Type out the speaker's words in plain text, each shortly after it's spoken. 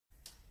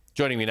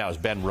Joining me now is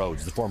Ben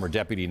Rhodes, the former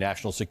Deputy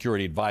National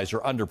Security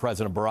Advisor under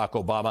President Barack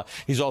Obama.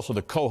 He's also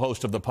the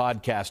co-host of the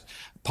podcast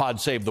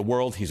Pod Save the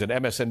World. He's an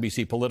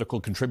MSNBC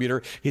political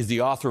contributor. He's the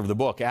author of the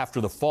book,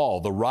 After the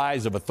Fall, The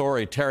Rise of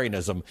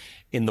Authoritarianism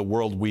in the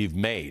World We've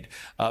Made.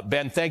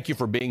 Ben, thank you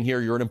for being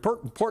here. You're an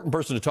important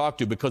person to talk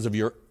to because of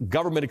your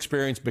government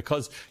experience,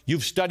 because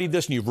you've studied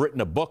this and you've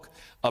written a book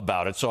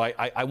about it. So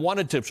I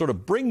wanted to sort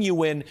of bring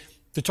you in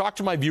to talk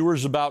to my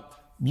viewers about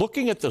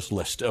looking at this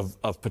list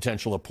of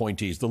potential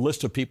appointees, the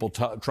list of people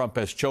Trump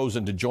has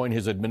chosen to join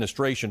his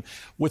administration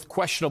with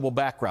questionable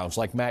backgrounds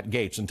like Matt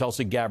Gaetz and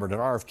Tulsi Gabbard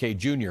and RFK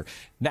Jr.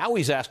 Now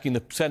he's asking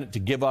the Senate to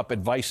give up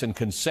advice and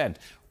consent.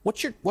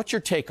 What's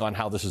your take on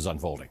how this is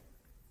unfolding?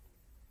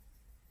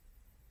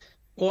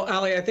 Well,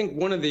 Ali, I think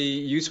one of the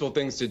useful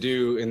things to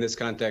do in this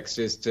context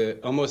is to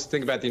almost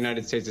think about the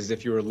United States as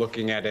if you were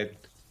looking at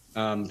it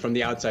from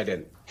the outside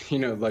in. You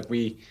know, like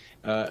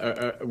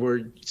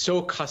we're so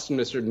accustomed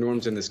to certain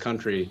norms in this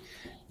country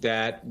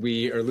that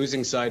we are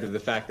losing sight of the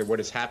fact that what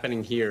is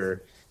happening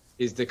here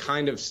is the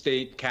kind of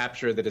state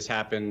capture that has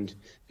happened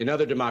in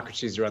other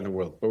democracies around the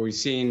world, where we've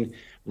seen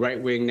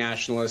right-wing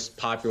nationalist,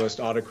 populist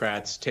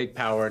autocrats take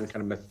power and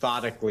kind of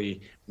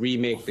methodically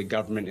remake the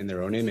government in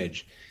their own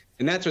image.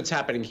 And that's what's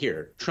happening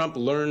here. Trump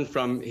learned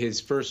from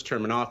his first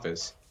term in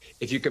office.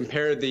 If you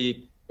compare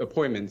the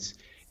appointments,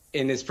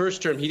 in his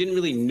first term, he didn't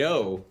really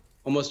know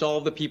almost all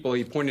of the people.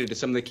 He pointed to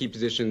some of the key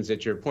positions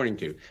that you're pointing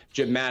to.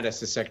 Jim Mattis,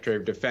 the Secretary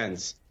of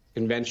Defense,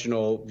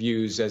 conventional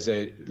views as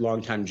a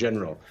longtime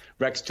general.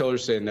 Rex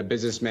Tillerson, a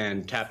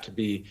businessman, tapped to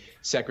be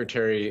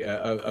Secretary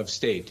of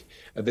State.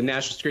 The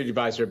National Security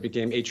Advisor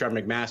became H.R.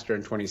 McMaster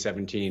in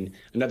 2017,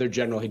 another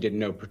general he didn't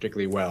know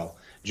particularly well.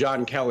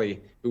 John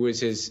Kelly, who was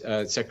his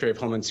Secretary of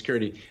Homeland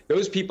Security.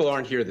 Those people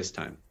aren't here this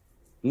time.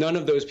 None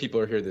of those people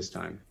are here this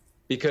time,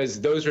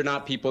 because those are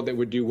not people that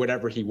would do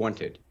whatever he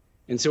wanted.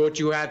 And so what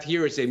you have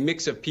here is a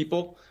mix of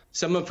people,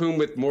 some of whom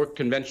with more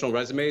conventional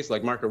resumes,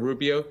 like Marco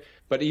Rubio,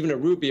 but even a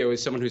Rubio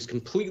is someone who's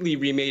completely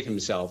remade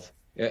himself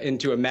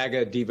into a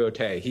MAGA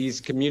devotee.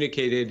 He's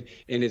communicated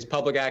in his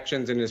public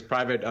actions and his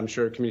private, I'm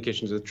sure,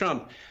 communications with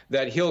Trump,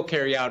 that he'll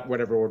carry out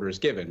whatever order is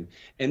given.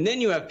 And then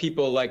you have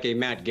people like a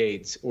Matt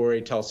Gaetz or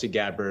a Tulsi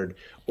Gabbard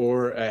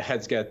or a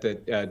Hegseth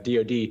at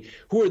DOD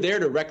who are there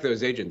to wreck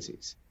those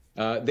agencies.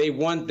 They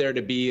want there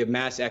to be a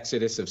mass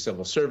exodus of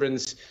civil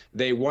servants.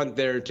 They want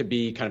there to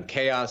be kind of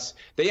chaos.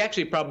 They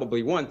actually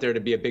probably want there to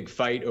be a big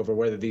fight over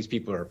whether these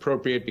people are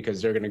appropriate,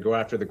 because they're going to go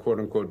after the quote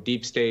unquote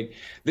deep state.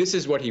 This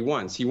is what he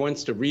wants. He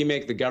wants to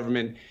remake the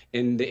government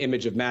in the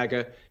image of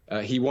MAGA.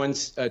 He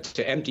wants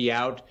to empty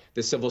out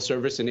the civil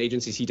service and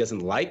agencies he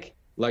doesn't like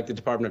the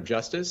Department of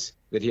Justice,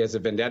 that he has a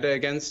vendetta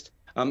against.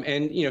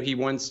 And, you know, he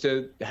wants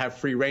to have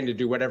free reign to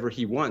do whatever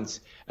he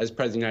wants as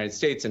president of the United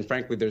States. And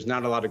frankly, there's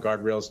not a lot of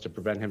guardrails to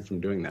prevent him from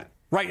doing that.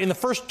 Right. In the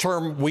first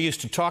term, we used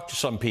to talk to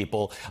some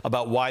people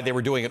about why they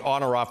were doing it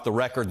on or off the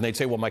record. And they'd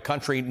say, well, my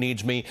country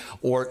needs me.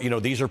 Or, you know,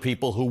 these are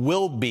people who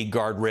will be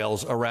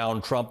guardrails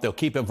around Trump. They'll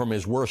keep him from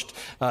his worst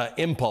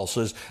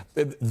impulses.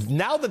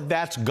 Now that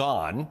that's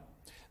gone,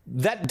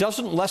 that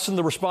doesn't lessen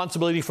the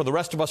responsibility for the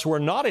rest of us who are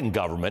not in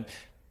government,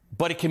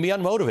 but it can be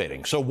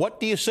unmotivating. So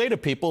what do you say to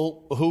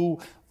people who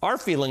are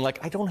feeling like,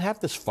 I don't have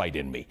this fight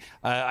in me?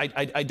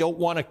 I don't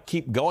want to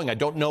keep going. I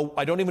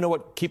don't even know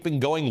what keeping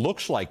going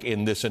looks like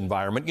in this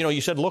environment. You know, you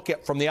said look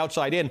at from the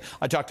outside in.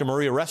 I talked to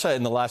Maria Ressa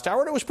in the last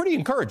hour, and it was pretty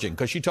encouraging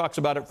because she talks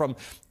about it from,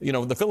 you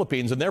know, the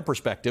Philippines and their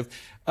perspective.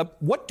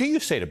 What do you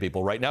say to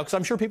people right now? Because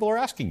I'm sure people are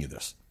asking you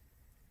this.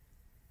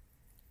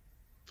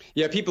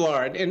 Yeah, people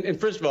are. And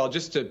first of all,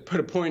 just to put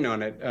a point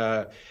on it,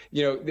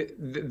 you know,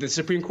 the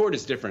Supreme Court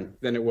is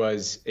different than it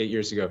was 8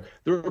 years ago.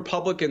 The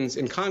Republicans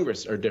in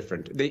Congress are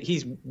different.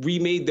 He's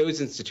remade those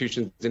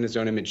institutions in his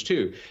own image,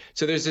 too.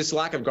 So there's this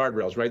lack of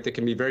guardrails, right, that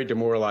can be very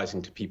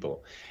demoralizing to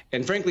people.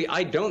 And frankly,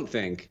 I don't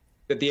think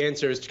that the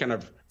answer is to kind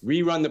of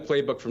rerun the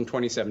playbook from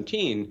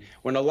 2017,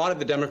 when a lot of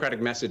the Democratic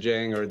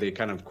messaging or the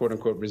kind of quote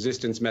unquote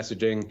resistance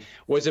messaging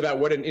was about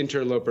what an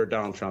interloper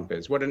Donald Trump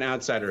is, what an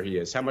outsider he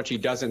is, how much he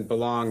doesn't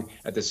belong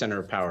at the center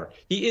of power.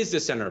 He is the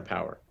center of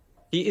power.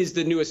 He is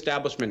the new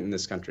establishment in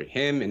this country,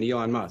 him and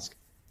Elon Musk.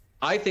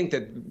 I think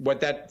that what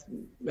that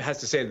has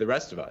to say to the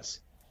rest of us,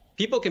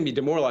 people can be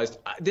demoralized.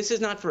 This is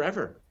not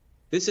forever.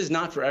 This is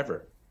not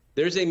forever.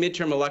 There's a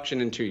midterm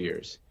election in 2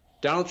 years.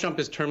 Donald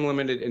Trump is term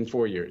limited in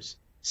 4 years.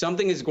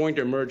 Something is going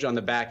to emerge on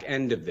the back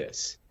end of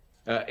this.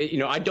 You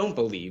know, I don't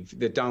believe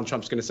that Donald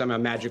Trump's going to somehow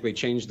magically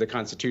change the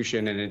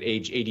Constitution and at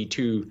age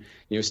 82,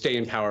 you know, stay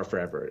in power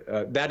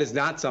forever. That is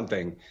not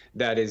something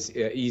that is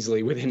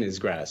easily within his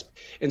grasp.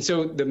 And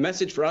so the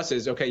message for us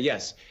is, okay,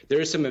 yes, there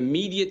are some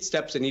immediate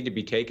steps that need to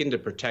be taken to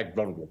protect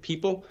vulnerable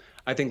people.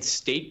 I think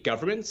state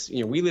governments,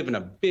 you know, we live in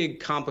a big,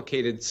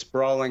 complicated,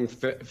 sprawling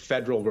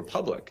federal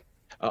republic.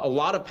 A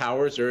lot of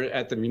powers are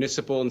at the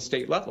municipal and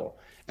state level.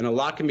 And a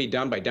lot can be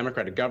done by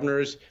Democratic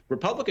governors,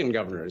 Republican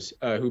governors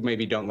who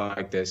maybe don't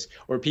like this,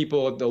 or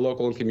people at the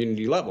local and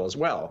community level as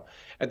well.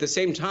 At the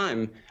same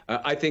time,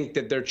 I think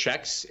that there are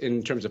checks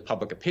in terms of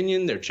public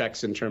opinion, there are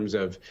checks in terms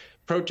of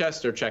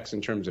protest, there are checks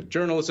in terms of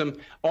journalism.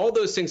 All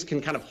those things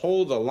can kind of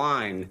hold the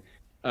line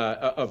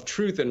of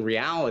truth and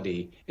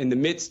reality in the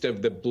midst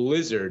of the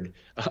blizzard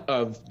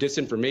of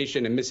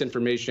disinformation and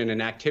misinformation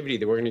and activity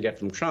that we're going to get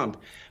from Trump.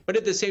 But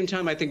at the same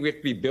time, I think we have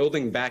to be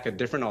building back a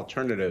different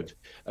alternative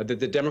that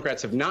the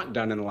Democrats have not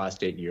done in the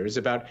last 8 years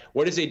about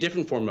what is a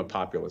different form of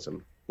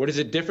populism. What is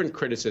a different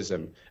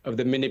criticism of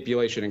the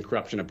manipulation and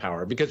corruption of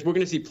power? Because we're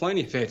going to see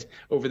plenty of it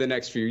over the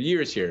next few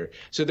years here,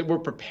 so that we're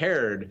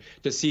prepared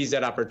to seize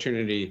that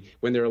opportunity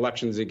when there are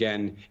elections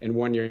again in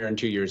 1 year and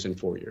 2 years and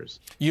 4 years.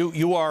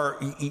 You are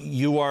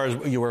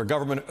a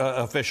government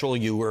official.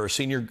 You were a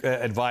senior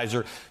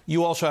advisor.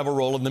 You also have a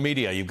role in the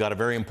media. You've got a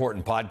very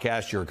important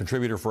podcast. You're a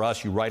contributor for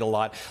us. You write a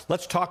lot.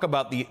 Let's talk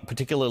about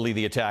particularly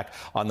the attack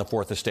on the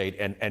Fourth Estate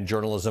and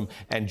journalism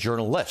and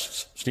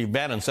journalists. Steve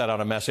Bannon sent out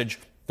a message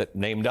that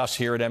named us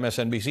here at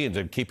MSNBC and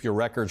said, keep your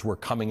records, we're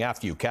coming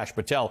after you. Kash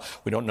Patel,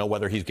 we don't know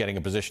whether he's getting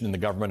a position in the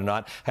government or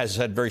not, has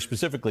said very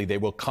specifically they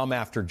will come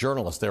after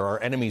journalists. There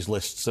are enemies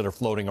lists that are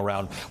floating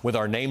around with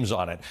our names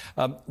on it.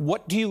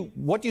 What do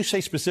you say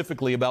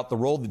specifically about the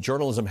role that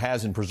journalism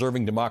has in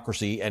preserving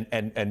democracy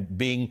and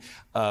being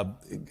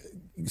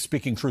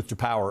speaking truth to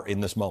power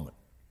in this moment?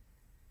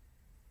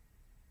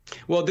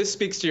 Well, this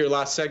speaks to your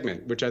last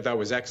segment, which I thought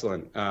was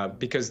excellent,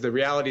 because the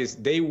reality is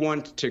they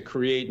want to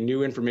create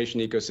new information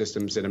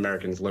ecosystems that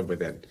Americans live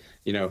within.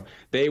 You know,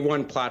 they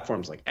want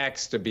platforms like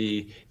X to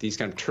be these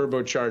kind of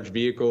turbocharged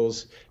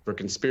vehicles for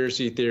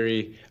conspiracy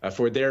theory,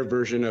 for their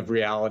version of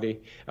reality.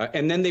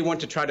 And then they want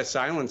to try to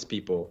silence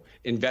people,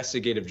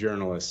 investigative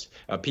journalists,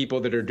 people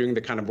that are doing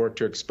the kind of work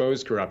to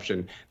expose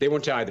corruption. They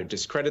want to either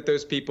discredit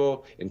those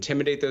people,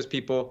 intimidate those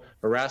people,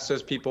 harass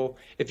those people.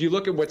 If you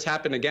look at what's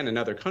happened again in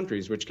other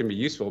countries, which can be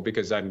useful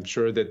because I'm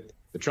sure that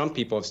the Trump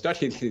people have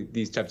studied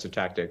these types of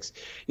tactics.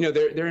 You know,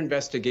 their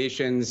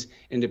investigations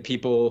into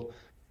people,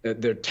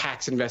 their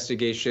tax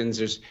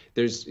investigations,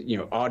 there's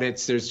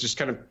audits, there's just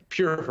kind of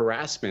pure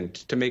harassment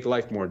to make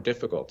life more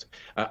difficult.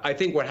 I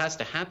think what has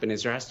to happen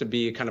is there has to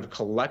be a kind of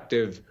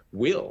collective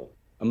will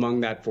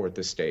among that Fourth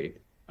Estate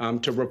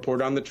to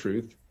report on the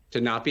truth,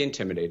 to not be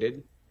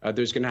intimidated.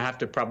 There's going to have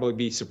to probably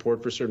be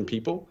support for certain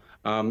people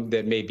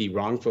that may be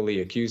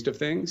wrongfully accused of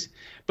things.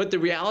 But the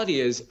reality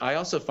is, I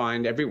also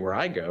find everywhere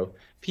I go,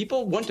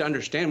 people want to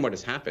understand what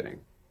is happening.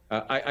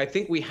 I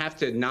think we have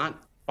to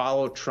not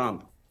follow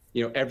Trump.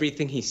 You know,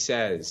 everything he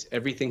says,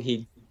 everything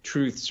he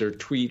truths or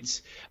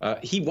tweets,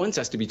 he wants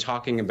us to be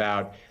talking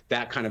about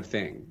that kind of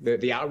thing,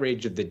 the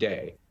outrage of the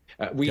day.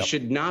 We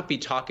should not be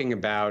talking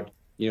about,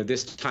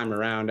 this time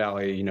around,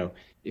 Ali,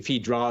 if he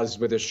draws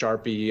with a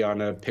Sharpie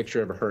on a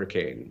picture of a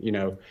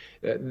hurricane,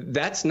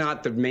 that's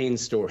not the main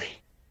story.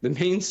 The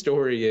main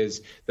story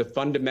is the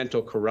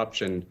fundamental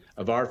corruption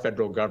of our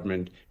federal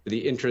government for the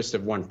interest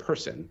of one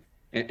person.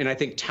 And I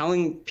think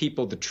telling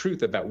people the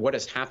truth about what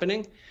is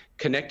happening,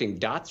 connecting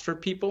dots for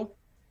people,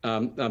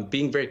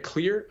 being very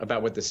clear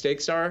about what the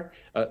stakes are,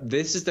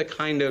 this is the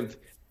kind of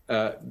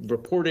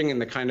reporting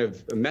and the kind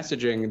of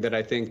messaging that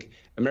I think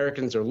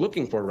Americans are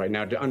looking for right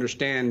now to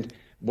understand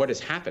what is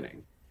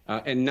happening.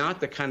 And not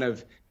the kind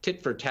of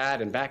tit for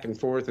tat and back and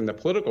forth in the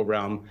political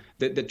realm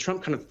that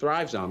Trump kind of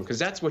thrives on, because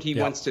that's what he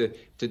wants to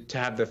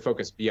have the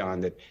focus be on,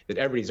 that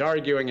everybody's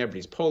arguing,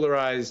 everybody's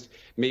polarized.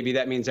 Maybe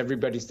that means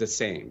everybody's the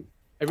same.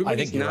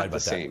 Everybody's not the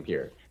same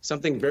here.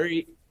 Something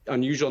very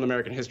unusual in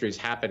American history is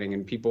happening,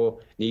 and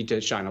people need to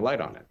shine a light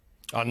on it.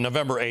 On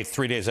November 8th,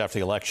 3 days after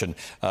the election,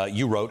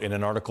 you wrote in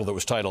an article that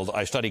was titled,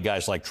 "I study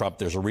guys like Trump.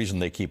 There's a reason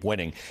they keep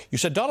winning." You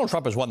said Donald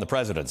Trump has won the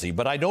presidency,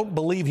 but I don't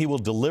believe he will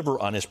deliver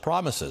on his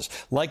promises.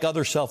 Like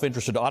other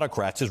self-interested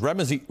autocrats, his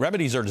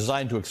remedies are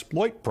designed to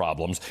exploit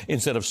problems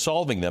instead of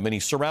solving them, and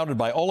he's surrounded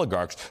by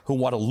oligarchs who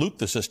want to loot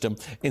the system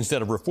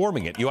instead of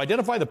reforming it. You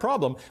identify the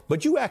problem,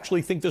 but you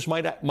actually think this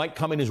might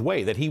come in his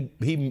way, that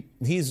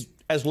he's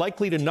as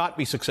likely to not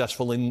be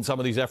successful in some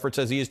of these efforts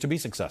as he is to be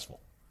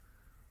successful.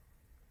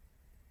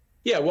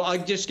 Yeah, well,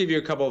 I'll just give you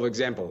a couple of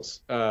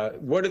examples.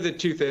 What are the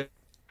two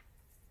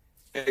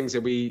things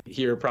that we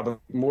hear probably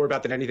more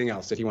about than anything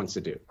else that he wants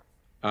to do?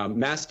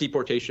 Mass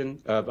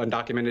deportation of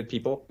undocumented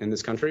people in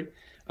this country,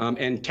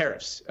 and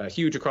tariffs,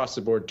 huge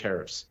across-the-board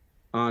tariffs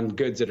on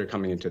goods that are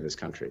coming into this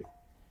country.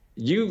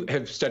 You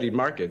have studied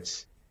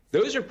markets.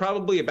 Those are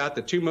probably about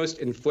the two most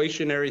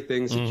inflationary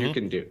things that you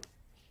can do.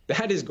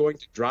 That is going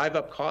to drive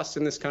up costs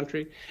in this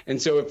country. And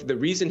so if the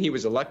reason he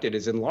was elected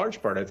is in large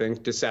part, I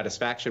think,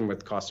 dissatisfaction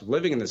with cost of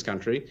living in this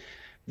country,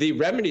 the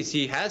remedies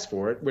he has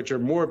for it, which are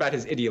more about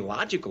his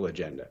ideological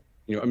agenda,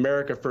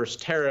 America first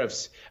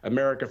tariffs,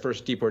 America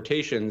first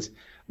deportations,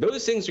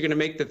 those things are going to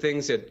make the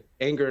things that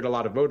angered a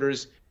lot of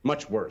voters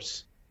much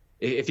worse.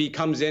 If he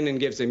comes in and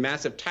gives a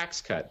massive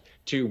tax cut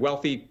to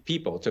wealthy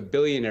people, to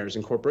billionaires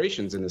and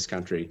corporations in this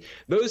country,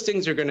 those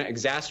things are going to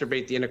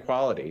exacerbate the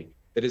inequality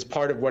that is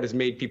part of what has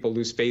made people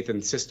lose faith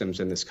in systems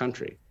in this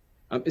country.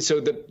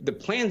 So the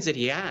plans that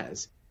he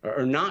has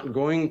are not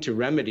going to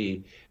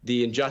remedy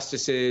the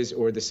injustices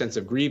or the sense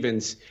of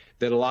grievance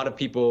that a lot of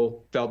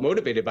people felt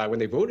motivated by when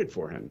they voted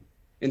for him.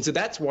 And so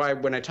that's why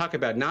when I talk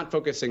about not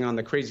focusing on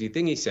the crazy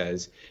thing he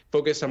says,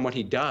 focus on what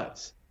he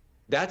does.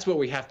 That's what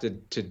we have to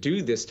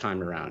do this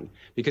time around,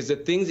 because the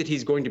things that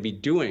he's going to be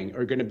doing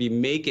are going to be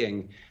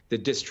making the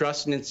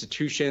distrust in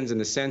institutions and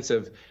the sense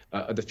of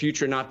the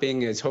future not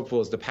being as hopeful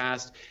as the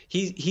past.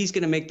 He's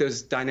going to make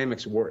those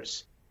dynamics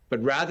worse.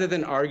 But rather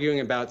than arguing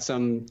about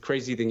some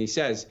crazy thing he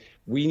says,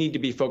 we need to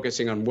be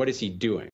focusing on what is he doing.